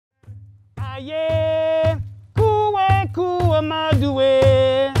Aye, kuwe kuwa madue.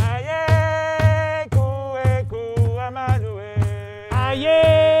 Aye, kuwe kuwa madue.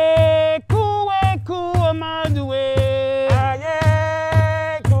 Aye, kuwe kuwa madue.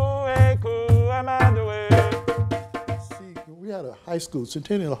 Aye, kuwe kuwa madue. See, we had a high school,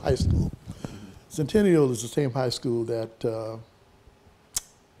 Centennial High School. Centennial is the same high school that, oh,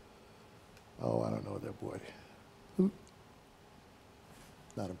 I don't know that boy. Who?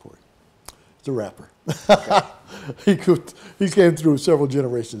 Not important. It's a rapper. Okay. he came through several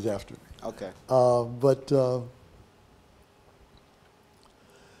generations after me. Okay. But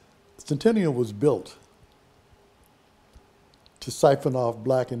Centennial was built to siphon off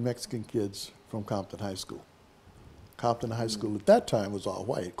black and Mexican kids from Compton High School. Compton High School at that time was all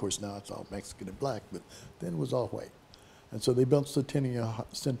white. Of course, now it's all Mexican and black, but then it was all white. And so they built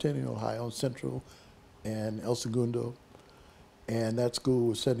Centennial High on Central and El Segundo, and that school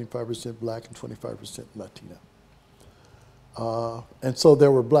was 75% black and 25% Latina. And so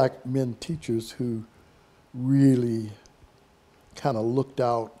there were black men teachers who really kind of looked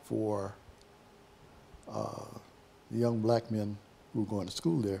out for the young black men who were going to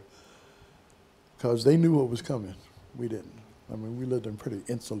school there, because they knew what was coming. We didn't. I mean, we lived in a pretty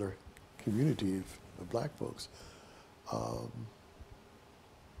insular community of black folks.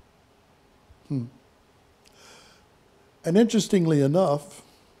 And interestingly enough,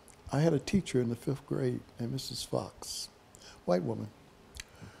 I had a teacher in the 5th grade named Mrs. Fox, white woman.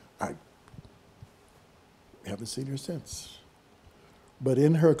 I haven't seen her since. But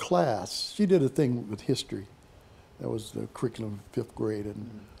in her class, she did a thing with history. That was the curriculum of 5th grade.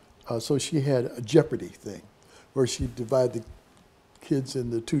 And so she had a Jeopardy thing where she'd divide the kids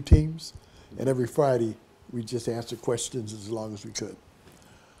into 2 teams. And every Friday, we just answered questions as long as we could.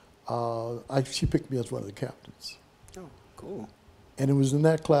 She picked me as one of the captains. Oh, cool. And it was in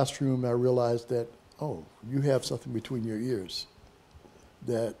that classroom I realized that, oh, you have something between your ears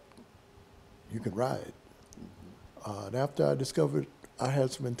that you can ride. And after I discovered I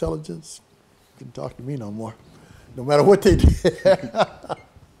had some intelligence, you couldn't talk to me no more, no matter what they did.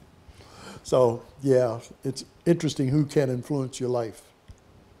 So, yeah, it's interesting who can influence your life.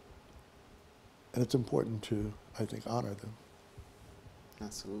 And it's important to, I think, honor them.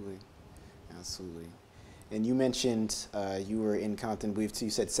 Absolutely. Absolutely. And you mentioned you were in Compton, I believe, you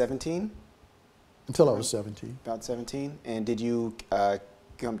said 17? Until I was 17. About 17. And did you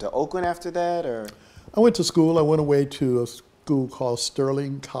come to Oakland after that, or? I went to school. I went away to a school called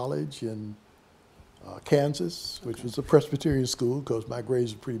Sterling College in Kansas, which was a Presbyterian school, because my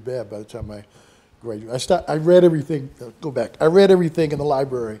grades were pretty bad by the time I graduated. I read everything, I read everything in the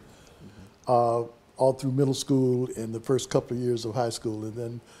library all through middle school and the first couple of years of high school. And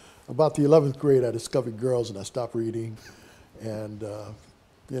then about the 11th grade, I discovered girls and I stopped reading. And,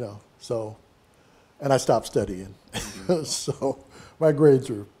 you know, so, and I stopped studying. So my grades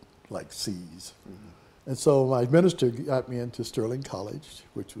were like C's. And so my minister got me into Sterling College,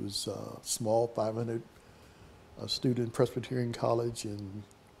 which was a small 500 student Presbyterian college in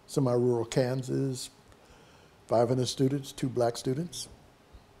semi-rural Kansas, 500 students, 2 black students.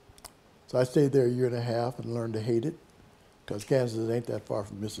 So I stayed there a year and a half and learned to hate it, because Kansas ain't that far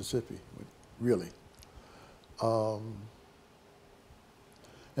from Mississippi, really. And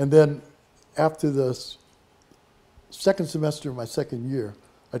then after the second semester of my second year,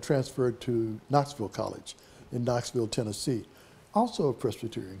 I transferred to Knoxville College in Knoxville, Tennessee, also a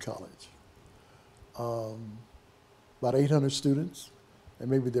Presbyterian college. About 800 students, and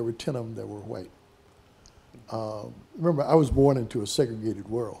maybe there were 10 of them that were white. Remember, I was born into a segregated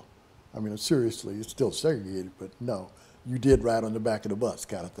world. I mean, seriously, it's still segregated, but no, you did ride on the back of the bus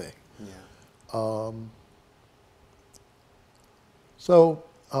kind of thing. Yeah. So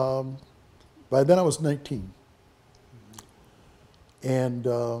by then I was 19. And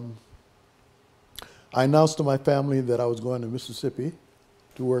I announced to my family that I was going to Mississippi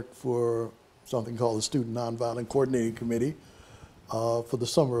to work for something called the Student Nonviolent Coordinating Committee for the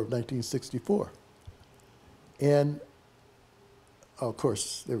summer of 1964. And of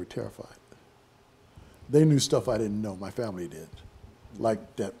course, they were terrified. They knew stuff I didn't know, my family did.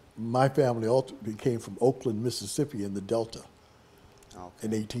 Like that my family ultimately came from Oakland, Mississippi in the Delta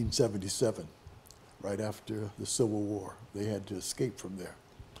in 1877. Right after the Civil War. They had to escape from there.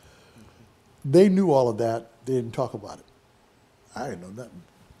 They knew all of that. They didn't talk about it. I didn't know nothing.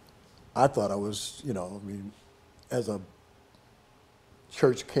 I thought I was, you know, I mean, as a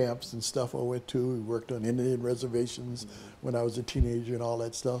church camps and stuff I went to, we worked on Indian reservations when I was a teenager and all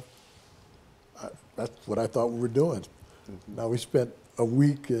that stuff. That's what I thought we were doing. Now we spent a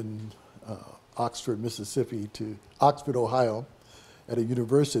week in Oxford, Ohio, at a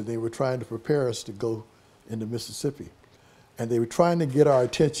university. They were trying to prepare us to go into Mississippi. And they were trying to get our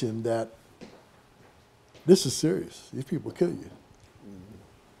attention that this is serious. These people kill you.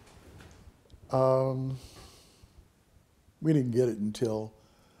 We didn't get it until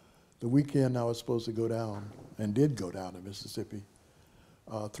the weekend I was supposed to go down, and did go down to Mississippi.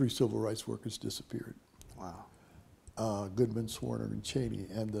 3 civil rights workers disappeared. Wow. Goodman, Swarner, and Cheney.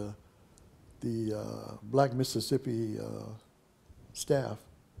 And the Black Mississippi staff,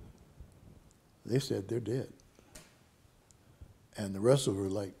 they said they're dead. And the rest of them were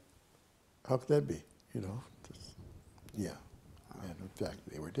like, how could that be? You know, yeah. And in fact,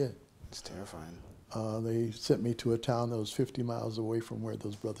 they were dead. It's terrifying. They sent me to a town that was 50 miles away from where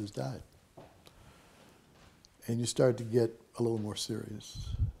those brothers died. And you start to get a little more serious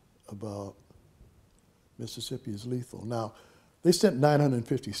about Mississippi is lethal. Now, they sent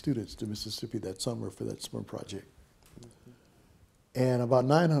 950 students to Mississippi that summer for that summer project. And about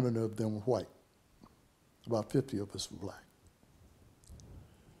 900 of them were white. About 50 of us were black.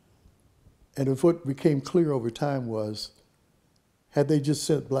 And what became clear over time was, had they just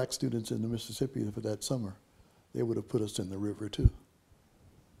sent black students into Mississippi for that summer, they would have put us in the river too.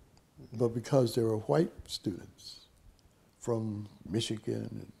 But because there were white students from Michigan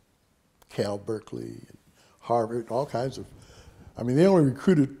and Cal Berkeley and Harvard, all kinds of, I mean, they only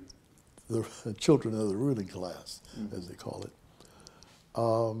recruited the children of the ruling class, as they call it.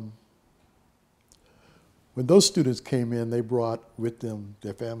 When those students came in, they brought with them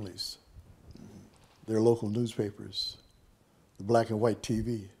their families, their local newspapers, the black and white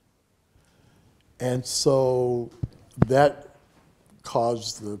TV. And so that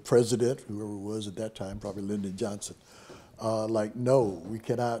caused the president, whoever it was at that time, probably Lyndon Johnson, like, no, we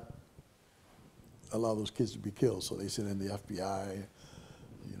cannot allow those kids to be killed. So they sent in the FBI,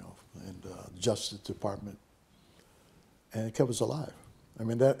 you know, and Justice Department, and it kept us alive. I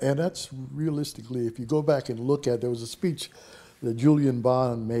mean, that's realistically, if you go back and look at, there was a speech that Julian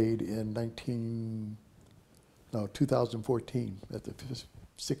Bond made in 2014 at the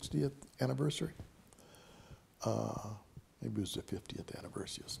 60th anniversary. Maybe it was the 50th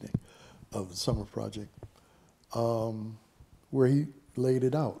anniversary of the Summer Project, where he laid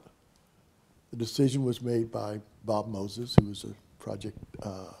it out. The decision was made by Bob Moses, who was a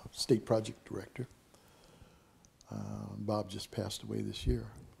state project director. Bob just passed away this year.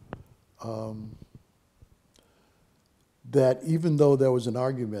 That even though there was an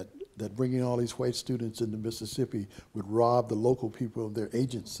argument that bringing all these white students into Mississippi would rob the local people of their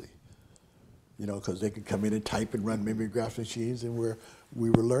agency, you know, because they could come in and type and run mimeograph machines, and we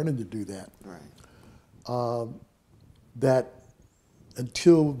were learning to do that. Right. That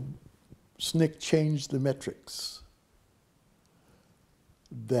until SNCC changed the metrics,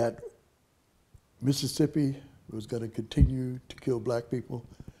 that Mississippi was going to continue to kill black people,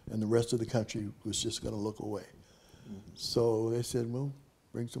 and the rest of the country was just going to look away. So they said, well,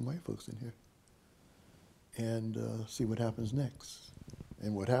 bring some white folks in here and see what happens next.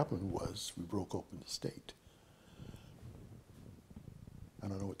 And what happened was we broke open the state. I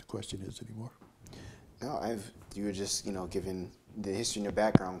don't know what the question is anymore. No, you were just, you know, giving the history and your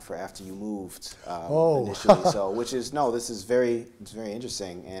background for after you moved initially. So, this is it's very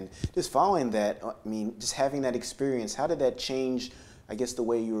interesting. And just following that, I mean, just having that experience, how did that change, I guess, the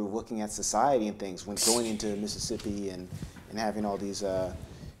way you were looking at society and things when going into Mississippi and having all these,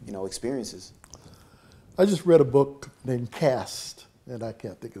 you know, experiences? I just read a book named Caste, and I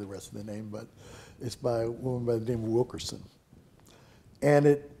can't think of the rest of the name, but it's by a woman by the name of Wilkerson.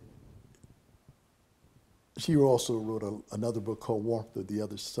 And she also wrote another book called Warmth of the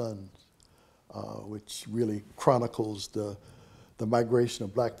Other Sun, which really chronicles the migration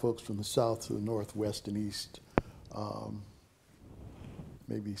of black folks from the south to the northwest and east.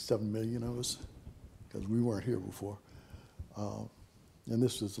 Maybe 7 million of us, because we weren't here before. And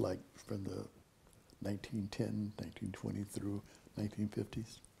this was like from the 1910, 1920 through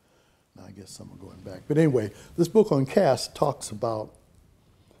 1950s. Now I guess some are going back. But anyway, this book on caste talks about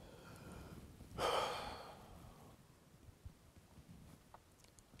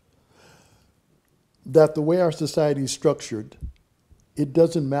that the way our society is structured, it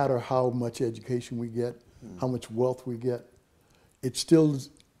doesn't matter how much education we get, how much wealth we get, it's still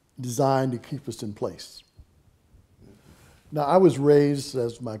designed to keep us in place. Now, I was raised,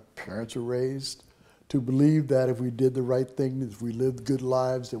 as my parents were raised, to believe that if we did the right thing, if we lived good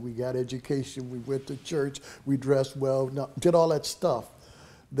lives, that we got education, we went to church, we dressed well, did all that stuff,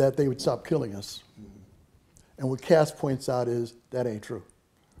 that they would stop killing us. And what Cass points out is that ain't true.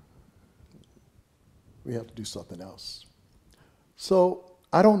 We have to do something else. So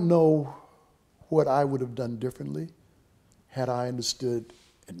I don't know what I would have done differently had I understood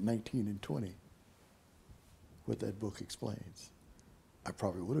at 19 and 20 what that book explains, I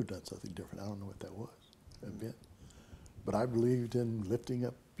probably would have done something different. I don't know what that was, that bit. But I believed in lifting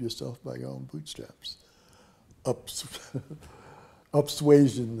up yourself by your own bootstraps.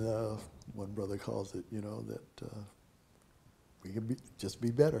 Upsuasion, one brother calls it, you know, that we can just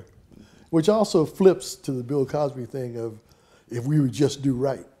be better. Which also flips to the Bill Cosby thing of if we would just do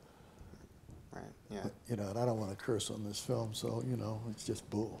right. Right, yeah. But, you know, and I don't want to curse on this film, so, you know, it's just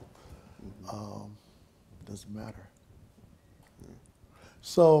bull. Doesn't matter.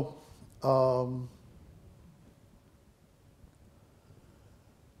 So,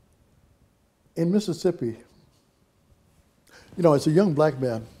 in Mississippi, you know, as a young black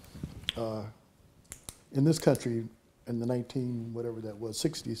man in this country in the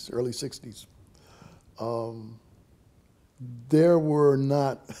 60s, early 60s, there were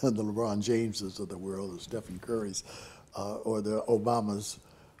not the LeBron Jameses of the world, the Stephen Currys, or the Obamas.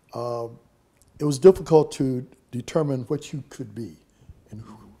 It was difficult to determine what you could be and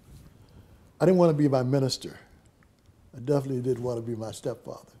who. I didn't want to be my minister. I definitely didn't want to be my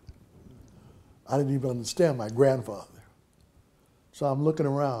stepfather. I didn't even understand my grandfather. So I'm looking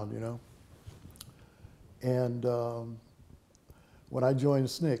around, you know. And when I joined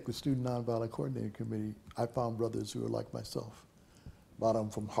SNCC, the Student Nonviolent Coordinating Committee, I found brothers who were like myself. A lot of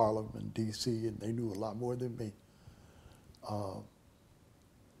them from Harlem and DC, and they knew a lot more than me.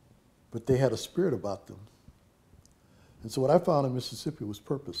 But they had a spirit about them. And so what I found in Mississippi was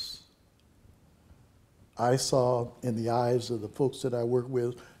purpose. I saw in the eyes of the folks that I worked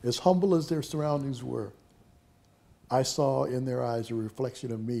with, as humble as their surroundings were, I saw in their eyes a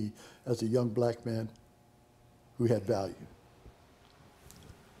reflection of me as a young black man who had value.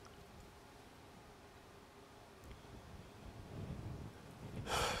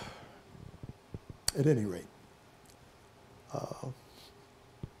 At any rate,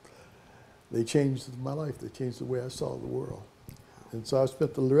 they changed my life. They changed the way I saw the world. And so I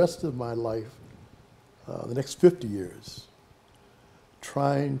spent the rest of my life, the next 50 years,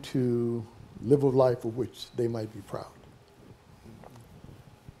 trying to live a life of which they might be proud.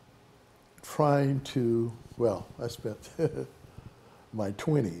 Trying to, well, I spent my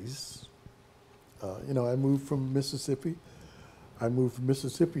 20s, you know, I moved from Mississippi. I moved from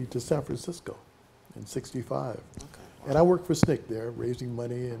Mississippi to San Francisco in '65. Okay. Wow. And I worked for SNCC there, raising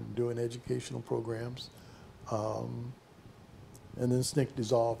money and doing educational programs. And then SNCC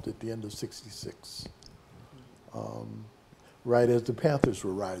dissolved at the end of '66, right as the Panthers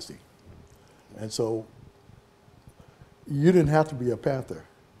were rising. And so you didn't have to be a Panther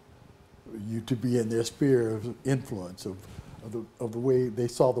to be in their sphere of influence of the way they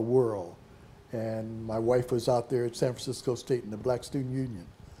saw the world. And my wife was out there at San Francisco State in the Black Student Union.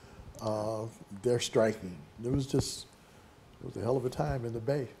 They're striking. It was a hell of a time in the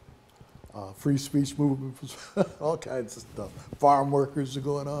Bay. Free speech movement was all kinds of stuff. Farm workers are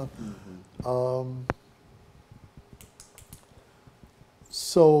going on. Mm-hmm.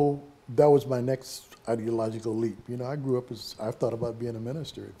 So that was my next ideological leap. You know, I grew up I thought about being a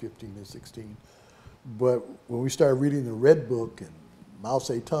minister at 15 and 16. But when we started reading the Red Book and Mao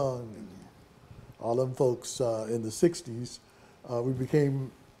Zedong and all them folks in the 60s, we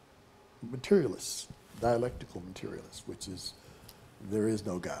became materialists, dialectical materialists, which is there is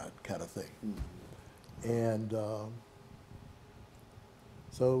no God kind of thing. Mm-hmm. And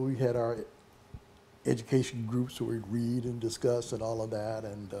so we had our education groups where we'd read and discuss and all of that,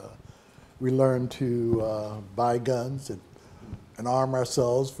 and we learned to buy guns and arm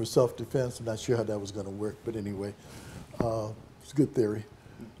ourselves for self-defense. I'm not sure how that was going to work, but anyway, it's a good theory.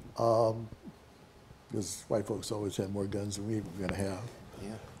 Because white folks always had more guns than we were going to have.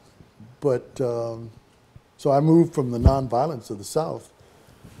 Yeah. But, so I moved from the nonviolence of the South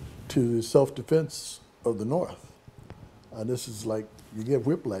to the self-defense of the North. This is like, you get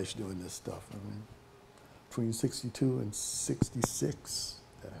whiplash doing this stuff. I mean, between 62 and 66,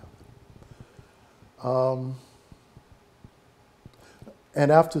 that happened.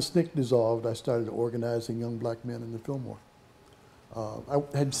 And after SNCC dissolved, I started organizing young black men in the Fillmore. I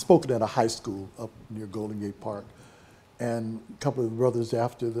had spoken at a high school up near Golden Gate Park, and a couple of the brothers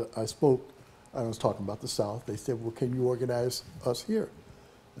after I spoke, I was talking about the South, they said, well, can you organize us here?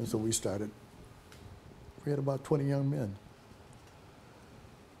 And so we started. We had about 20 young men.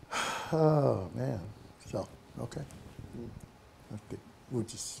 Oh, man. So, okay.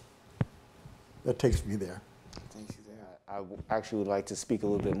 That takes me there. Takes you there. I actually would like to speak a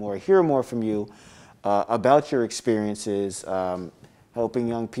little bit more, hear more from you about your experiences helping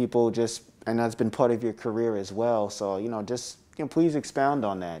young people, and that's been part of your career as well. So, please expound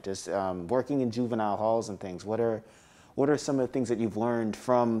on that. Just working in juvenile halls and things. What are what are some of the things that you've learned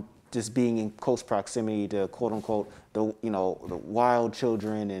from just being in close proximity to quote unquote the the wild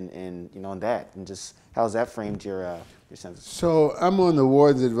children and and just how's that framed your sense? So I'm on the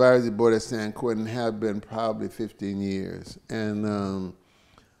Wards Advisory Board at San Quentin, have been probably 15 years, and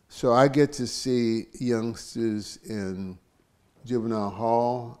so I get to see youngsters in juvenile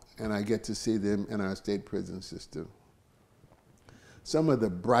hall, and I get to see them in our state prison system. Some of the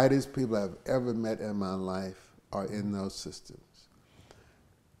brightest people I've ever met in my life are in those systems.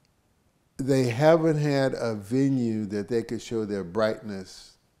 They haven't had a venue that they could show their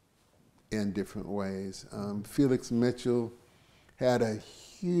brightness in different ways. Felix Mitchell had a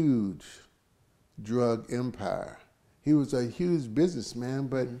huge drug empire. He was a huge businessman,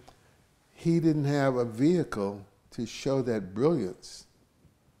 but he didn't have a vehicle to show that brilliance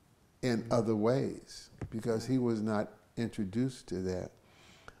in other ways because he was not introduced to that.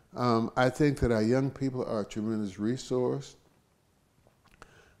 I think that our young people are a tremendous resource.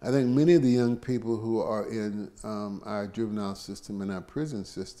 I think many of the young people who are in our juvenile system and our prison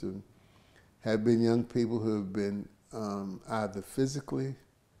system have been young people who have been either physically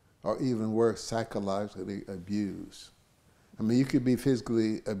or even worse, psychologically abused. I mean, you could be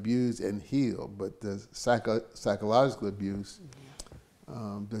physically abused and healed, but the psychological abuse,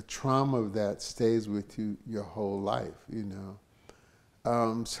 the trauma of that stays with you your whole life,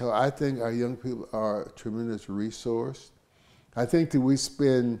 So I think our young people are a tremendous resource. I think that we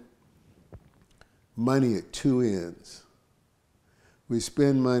spend money at two ends. We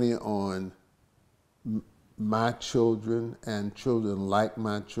spend money on my children and children like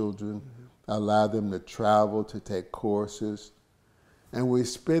my children, allow them to travel, to take courses. And we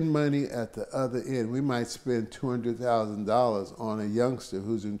spend money at the other end. We might spend $200,000 on a youngster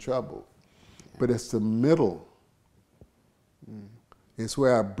who's in trouble. But it's the middle. It's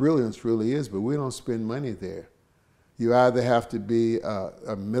where our brilliance really is, but we don't spend money there. You either have to be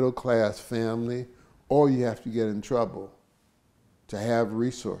a middle-class family or you have to get in trouble to have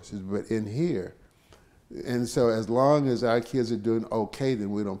resources. But in here, and so as long as our kids are doing okay, then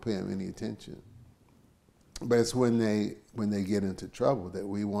we don't pay them any attention. But it's when they get into trouble that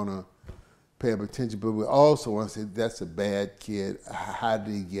we want to pay them attention. But we also want to say, that's a bad kid. How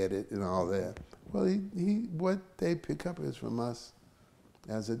did he get it and all that? Well, what they pick up is from us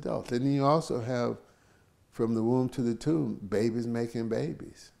as adults. And then you also have, from the womb to the tomb, babies making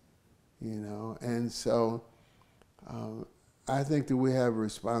babies, And so I think that we have a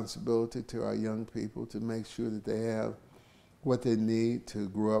responsibility to our young people to make sure that they have what they need to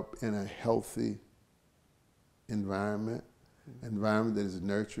grow up in a healthy environment that is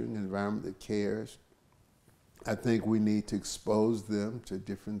nurturing, environment that cares. I think we need to expose them to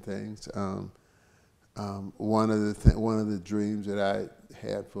different things. One of the dreams that I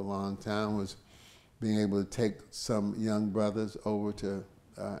had for a long time was being able to take some young brothers over to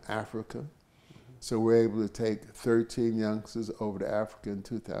Africa. So we're able to take 13 youngsters over to Africa in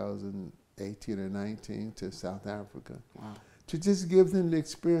 2018 or 19 to South Africa. Wow. To just give them the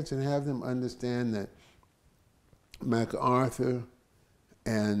experience and have them understand that MacArthur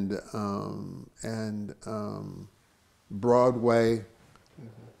and Broadway,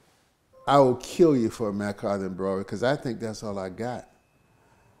 I will kill you for MacArthur and Broadway because I think that's all I got.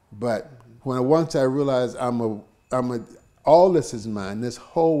 But once I realized all this is mine, this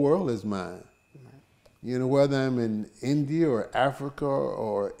whole world is mine. Whether I'm in India or Africa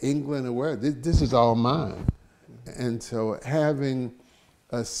or England or where, this is all mine. And so having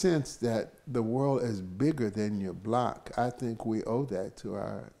a sense that the world is bigger than your block, I think we owe that to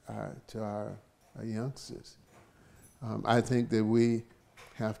our youngsters. I think that we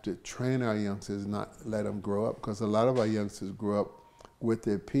have to train our youngsters, not let them grow up, because a lot of our youngsters grow up with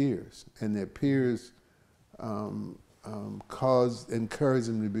their peers, and their peers encourage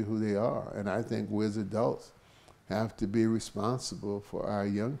them to be who they are. And I think we as adults have to be responsible for our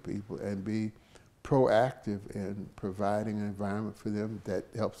young people and be proactive in providing an environment for them that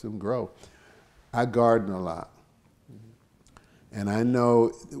helps them grow. I garden a lot. And I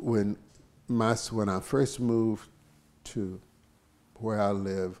know when I first moved to where I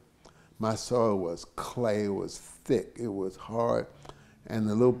live, my soil was clay, it was thick, it was hard, and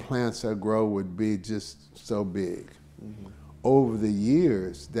the little plants I grow would be just so big. Over the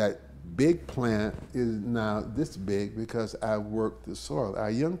years, that big plant is now this big because I worked the soil.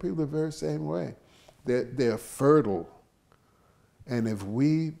 Our young people are the very same way. They're fertile. And if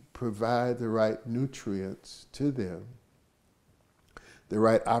we provide the right nutrients to them, the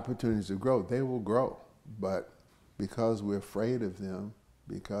right opportunities to grow, they will grow. But because we're afraid of them,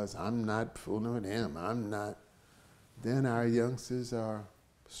 because I'm not fooling with them, then our youngsters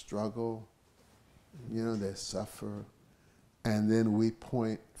struggle, they suffer. and then we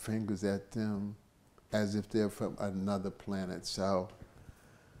point fingers at them as if they're from another planet. So,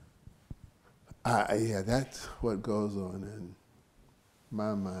 yeah, that's what goes on in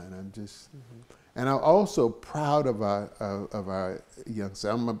my mind. I'm just, and I'm also proud of our youngsters.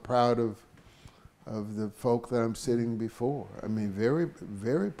 I'm proud of the folk that I'm sitting before. I mean, very,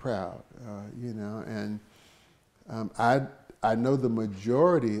 very proud, you know, and I know the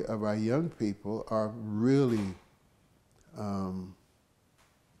majority of our young people are really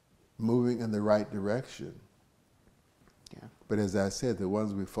moving in the right direction. Yeah. But as I said, the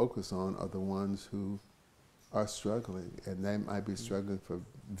ones we focus on are the ones who are struggling, and they might be struggling for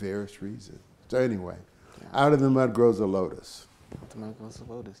various reasons. So anyway, out of the mud grows a lotus. Out of the mud grows a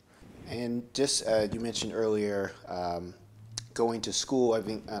lotus. And just, you mentioned earlier going to school, I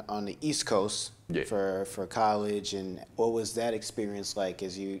think, on the East Coast for college, and what was that experience like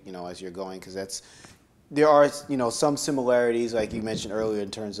as as you're going? Because there are, some similarities, like you mentioned earlier,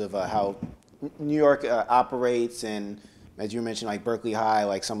 in terms of how New York operates, and as you mentioned, like Berkeley High,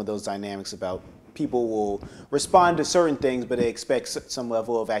 like some of those dynamics about people will respond to certain things, but they expect some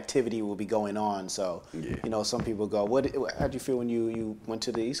level of activity will be going on. So, some people go, how did you feel when you went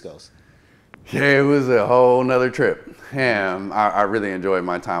to the East Coast? Yeah, it was a whole nother trip. I really enjoyed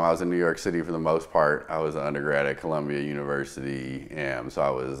my time. I was in New York City for the most part. I was an undergrad at Columbia University, so I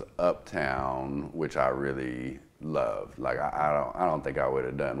was uptown, which I really loved. Like I don't think I would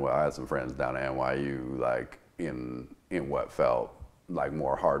have done well. I had some friends down at NYU, like in what felt like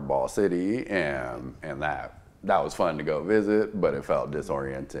more hardball city, and that was fun to go visit, but it felt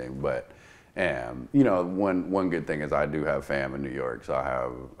disorienting. But one good thing is I do have fam in New York, so I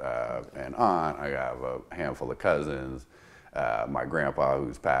have an aunt, I have a handful of cousins. My grandpa,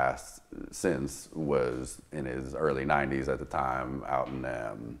 who's passed since, was in his early 90s at the time, out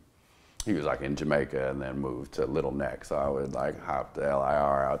in he was like in Jamaica and then moved to Little Neck, so I would like hop the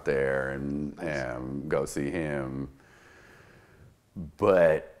LIR out there and go see him.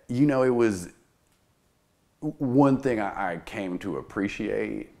 But it was one thing I came to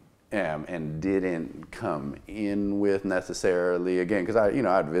appreciate and didn't come in with necessarily, again, because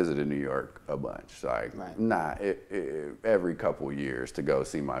I'd visited New York a bunch, like not every couple years to go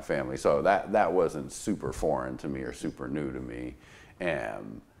see my family, so that wasn't super foreign to me or super new to me.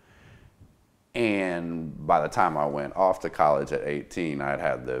 And by the time I went off to college at 18, I'd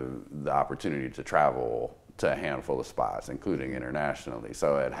had the opportunity to travel to a handful of spots, including internationally.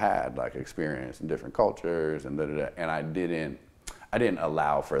 So I'd had like experience in different cultures and and I didn't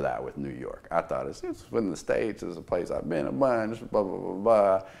allow for that with New York. I thought it's within the States, it's a place I've been a bunch, blah, blah, blah,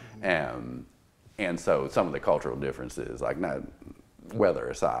 blah. And so some of the cultural differences, like not weather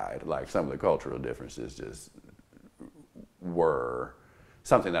aside, like some of the cultural differences just were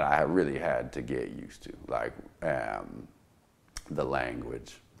something that I really had to get used to, like the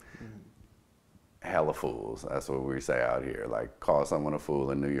language. Hella fools, that's what we say out here. Like, call someone a fool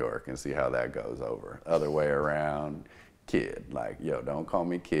in New York and see how that goes over. Other way around, kid. Like, yo, don't call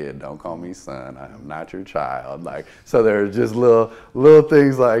me kid, don't call me son, I am not your child. Like, so there's just little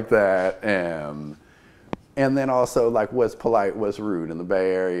things like that. And then also, like, what's polite, what's rude. In the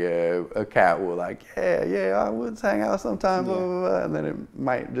Bay Area, a cat will like, yeah, I would hang out sometime, blah, blah, blah. And then it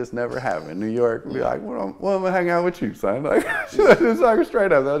might just never happen. New York be like, well, I'm gonna hang out with you, son. Like, just like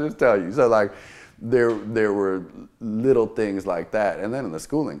straight up, I'll just tell you. So like, there were little things like that. And then in the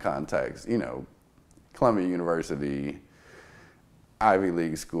schooling context, Columbia University, Ivy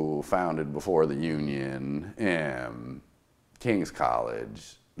League school, founded before the Union, and King's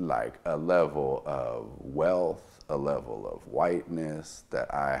College, like a level of wealth, a level of whiteness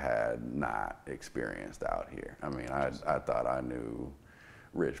that I had not experienced out here. I mean, I thought I knew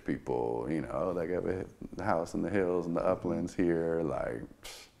rich people, they got a house in the hills and the uplands here, like,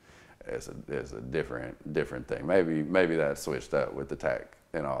 it's a different thing. Maybe that switched up with the tech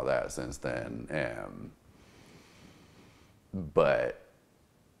and all that since then. But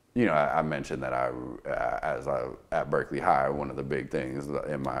I mentioned that at Berkeley High, one of the big things as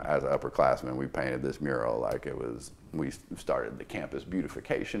an upperclassman, we painted this mural. Like we started the Campus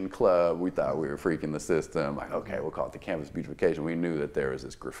Beautification Club. We thought we were freaking the system. Like, okay, we'll call it the Campus Beautification. We knew that there was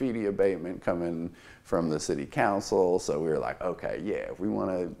this graffiti abatement coming from the city council. So we were like, okay, yeah, if we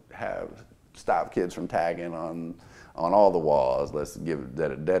want to stop kids from tagging on all the walls, let's give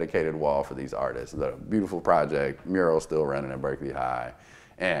a dedicated wall for these artists. It's a beautiful project, mural still running at Berkeley High.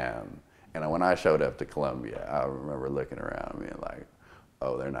 And when I showed up to Columbia, I remember looking around and being like,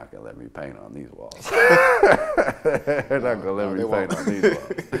 oh, they're not going to let me paint on these walls. They're not going to let me paint on these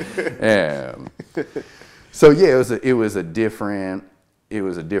walls. So yeah, it was a different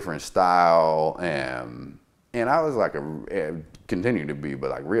style, And I was like continued to be, but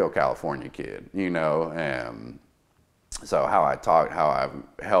like real California kid, you know. So how I talked, how I've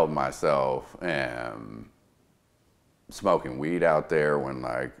held myself, smoking weed out there when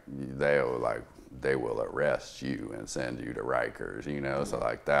like they will arrest you and send you to Rikers, you know. So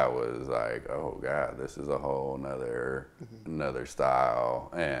like that was like, oh God, this is a whole another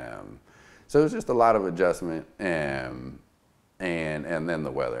style. So it was just a lot of adjustment, and then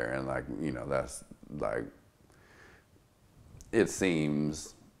the weather, and like, you know, that's like, it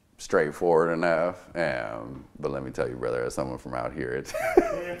seems straightforward enough, but let me tell you, brother, as someone from out here,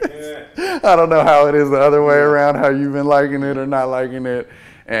 I don't know how it is the other way around, how you've been liking it or not liking it,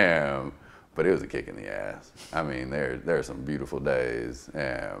 but it was a kick in the ass. I mean, there are some beautiful days,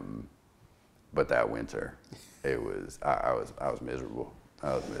 but that winter, it was, I was miserable.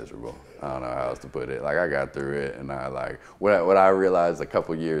 I was miserable. I don't know how else to put it. Like, I got through it, and I like, what I realized a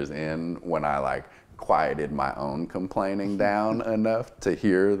couple years in, when I like quieted my own complaining down enough to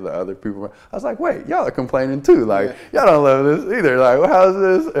hear the other people, I was like, wait, y'all are complaining too. Like, y'all don't love this either. Like, well, how's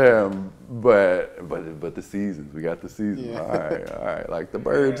this? But the seasons, we got the seasons. Yeah. All right. Like, the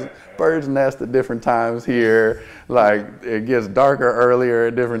birds nest at different times here. Like, it gets darker earlier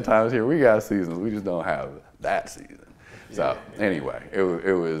at different times here. We got seasons. We just don't have that season. So anyway, it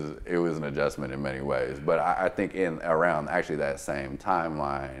was an adjustment in many ways. But I think in around actually that same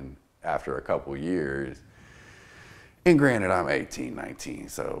timeline, after a couple years, and granted I'm 18, 19,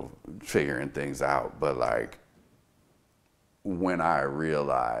 so figuring things out, but like when I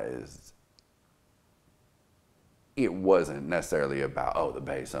realized it wasn't necessarily about, oh, the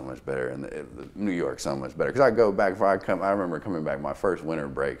Bay's so much better and the New York's so much better. Because I go back, I remember coming back my first winter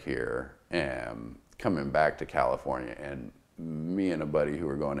break here and coming back to California, and me and a buddy who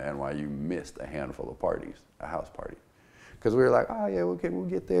were going to NYU missed a handful of parties, a house party. Because we were like, oh yeah, we'll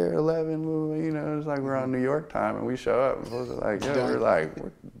get there at 11, you know, it's like we're on New York time, and we show up, and folks are like, yeah,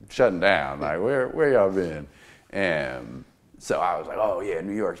 we're shutting down, like, where y'all been? And so I was like, oh yeah,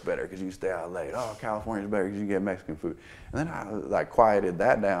 New York's better because you stay out late. Oh, California's better because you get Mexican food. And then I like quieted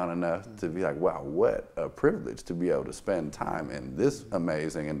that down enough to be like, wow, what a privilege to be able to spend time in this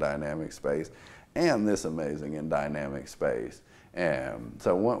amazing and dynamic space and this amazing and dynamic space. And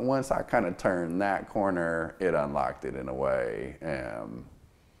so once I kind of turned that corner, it unlocked it in a way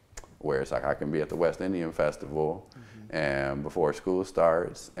where it's like I can be at the West Indian Festival and before school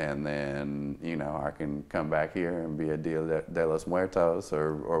starts, and then, you know, I can come back here and be at Dia de los Muertos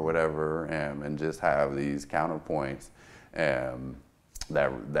or whatever, and just have these counterpoints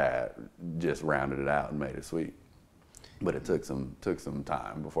that just rounded it out and made it sweet. But it took some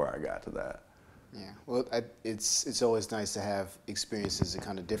time before I got to that. Yeah, well, it's always nice to have experiences at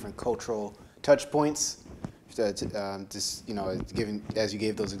kind of different cultural touch points. Just, you know, given as you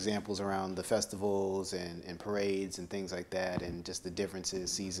gave those examples around the festivals and parades and things like that, and just the differences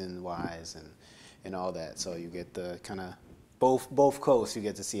season-wise and all that. So you get the kind of both coasts. You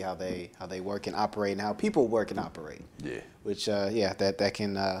get to see how they work and operate, and how people work and operate. Yeah. Which that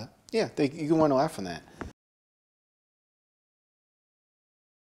can you can learn a lot from that.